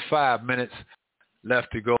over 5 minutes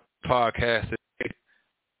left to go podcast today.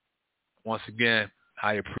 Once again,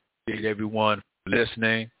 I appreciate everyone for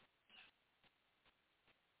listening.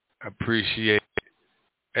 I appreciate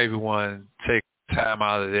everyone taking time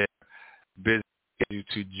out of their busy schedule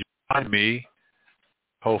to join me.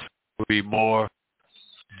 Hopefully there will be more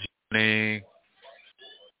joining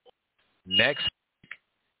next week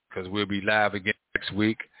because we'll be live again next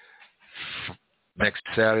week, next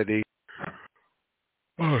Saturday.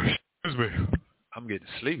 Oh, excuse me. I'm getting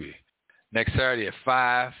sleepy. Next Saturday at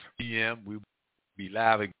 5 p.m. we'll be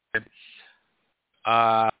live again.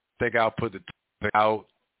 I think I'll put the topic out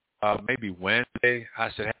maybe Wednesday.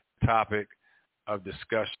 I should have a topic of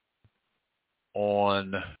discussion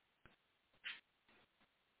on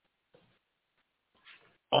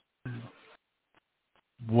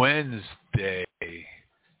Wednesday.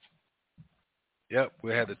 Yep,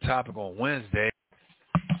 we had the topic on Wednesday.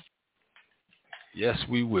 Yes,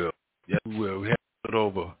 we will. Yes, we will. We have a little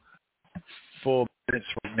over 4 minutes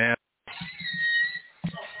right now.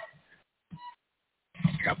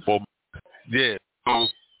 Got 4 minutes. Yeah, so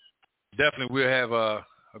definitely we'll have a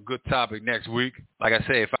good topic next week. Like I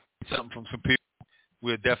say, if I get something from some people,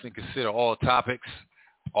 we'll definitely consider all topics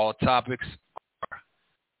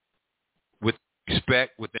with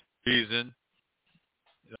respect, within reason.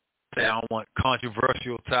 I don't want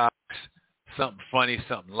controversial topics, something funny,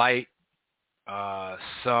 something light,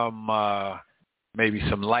 maybe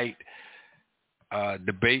some light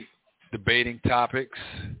debate debating topics.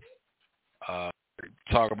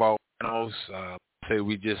 Talk about animals. Say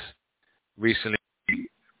we just recently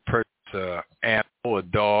purchased an animal, a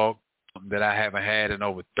dog that I haven't had in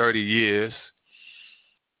over 30 years.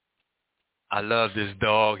 I love this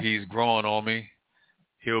dog. He's growing on me.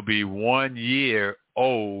 He'll be 1 year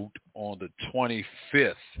old on the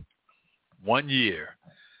 25th. 1 year.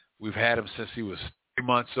 We've had him since he was 3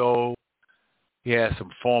 months old. He has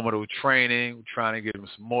some formidable training. We're trying to get him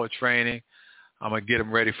some more training. I'm going to get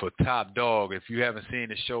him ready for Top Dog. If you haven't seen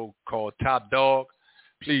the show called Top Dog,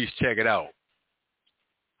 please check it out.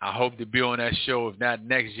 I hope to be on that show, if not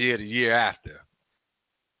next year, the year after.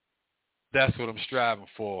 That's what I'm striving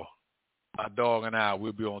for. My dog and I,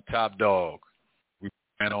 we'll be on Top Dog. We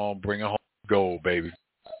plan on bringing home gold, baby.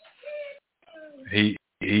 He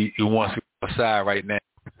wants to go outside right now.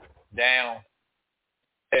 Down.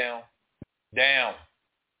 Down. Down.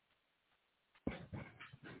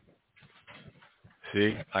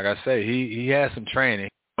 See, like I say, he has some training.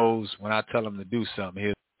 He knows when I tell him to do something,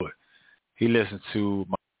 he'll do it. He listens to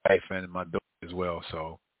my wife and my daughter as well.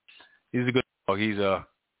 So he's a good dog. He's a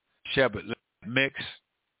shepherd mix,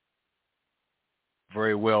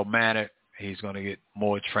 very well mannered. He's going to get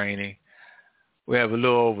more training. We have a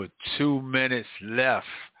little over 2 minutes left.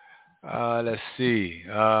 Let's see.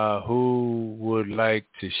 Who would like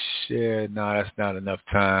to share? No, that's not enough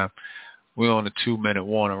time. We're on a 2-minute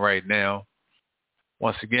warning right now.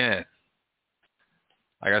 Once again,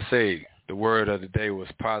 like I say, the word of the day was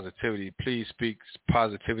positivity. Please speak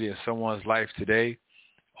positivity in someone's life today.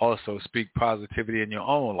 Also speak positivity in your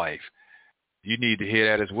own life. You need to hear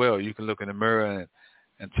that as well. You can look in the mirror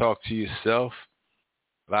and talk to yourself.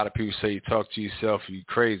 A lot of people say you talk to yourself, you're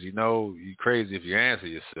crazy. No, you're crazy if you answer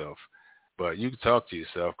yourself. But you can talk to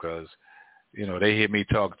yourself because, you know, they hear me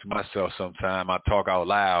talking to myself sometime. I talk out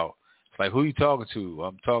loud. It's like, who you talking to?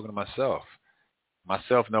 I'm talking to myself.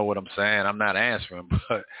 Myself know what I'm saying. I'm not answering,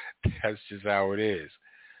 but that's just how it is.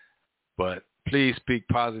 But please speak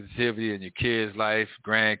positivity in your kids' life,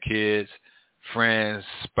 grandkids, friends,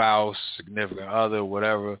 spouse, significant other,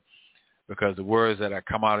 whatever, because the words that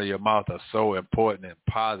come out of your mouth are so important and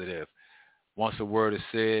positive. Once a word is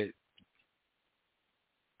said,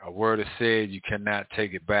 you cannot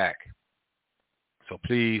take it back. So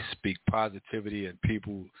please speak positivity in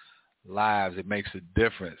people's lives. It makes a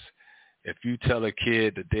difference. If you tell a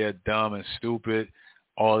kid that they're dumb and stupid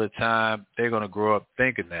all the time, they're going to grow up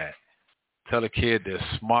thinking that. Tell a kid they're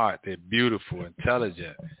smart, they're beautiful,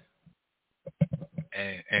 intelligent,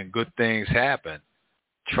 and good things happen.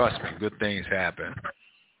 Trust me, good things happen.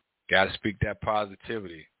 Got to speak that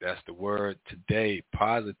positivity. That's the word today,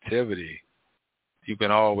 positivity. You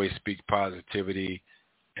can always speak positivity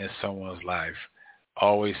in someone's life.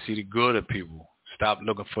 Always see the good of people. Stop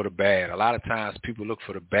looking for the bad. A lot of times people look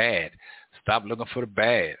for the bad. Stop looking for the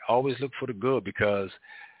bad. Always look for the good because,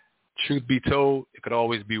 truth be told, it could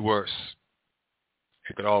always be worse.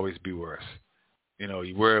 It could always be worse. You know,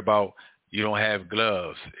 you worry about you don't have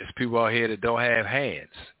gloves. There's people out here that don't have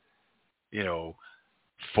hands. You know,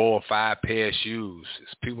 4 or 5 pair of shoes.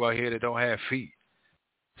 There's people out here that don't have feet.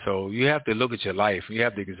 So you have to look at your life. You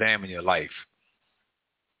have to examine your life.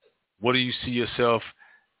 What do you see yourself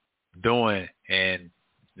doing in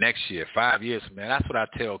next year, 5 years from now? That's what I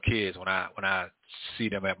tell kids when I see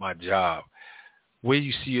them at my job. Where do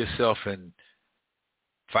you see yourself in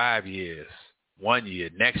 5 years, 1 year,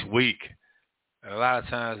 next week? And a lot of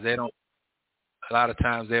times they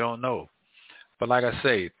don't know. But like I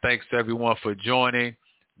say, thanks to everyone for joining.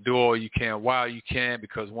 Do all you can while you can,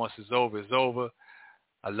 because once it's over, it's over.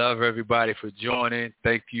 I love everybody for joining.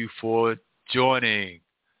 Thank you for joining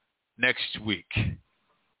next week.